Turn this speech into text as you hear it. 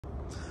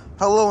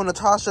Hello,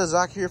 Natasha.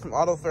 Zach here from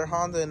Auto Fair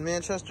Honda in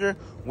Manchester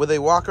with a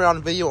walk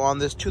around video on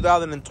this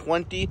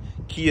 2020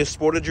 Kia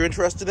Sportage you're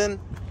interested in.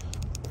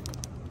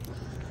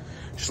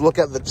 Just look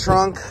at the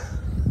trunk.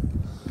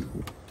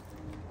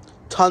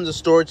 Tons of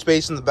storage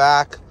space in the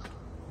back.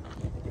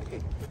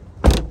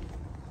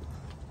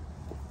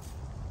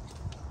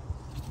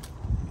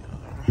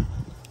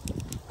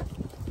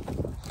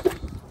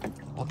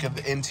 Look at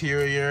the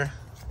interior.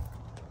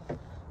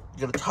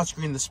 You got a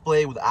touchscreen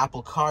display with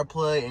Apple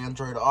CarPlay,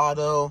 Android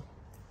Auto.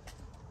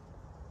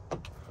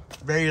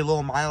 Very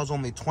low miles,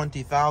 only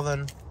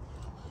 20,000.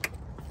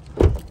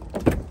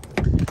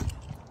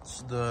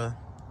 It's the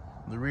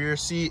rear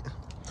seat.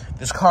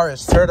 This car is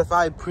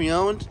certified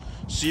pre-owned,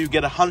 so you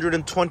get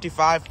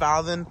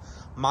 125,000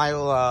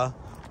 mile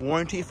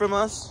warranty from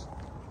us.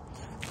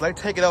 If you'd like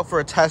to take it out for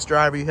a test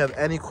drive or you have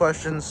any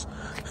questions,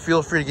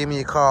 feel free to give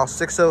me a call,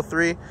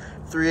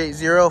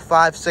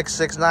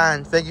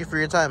 603-380-5669. Thank you for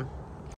your time.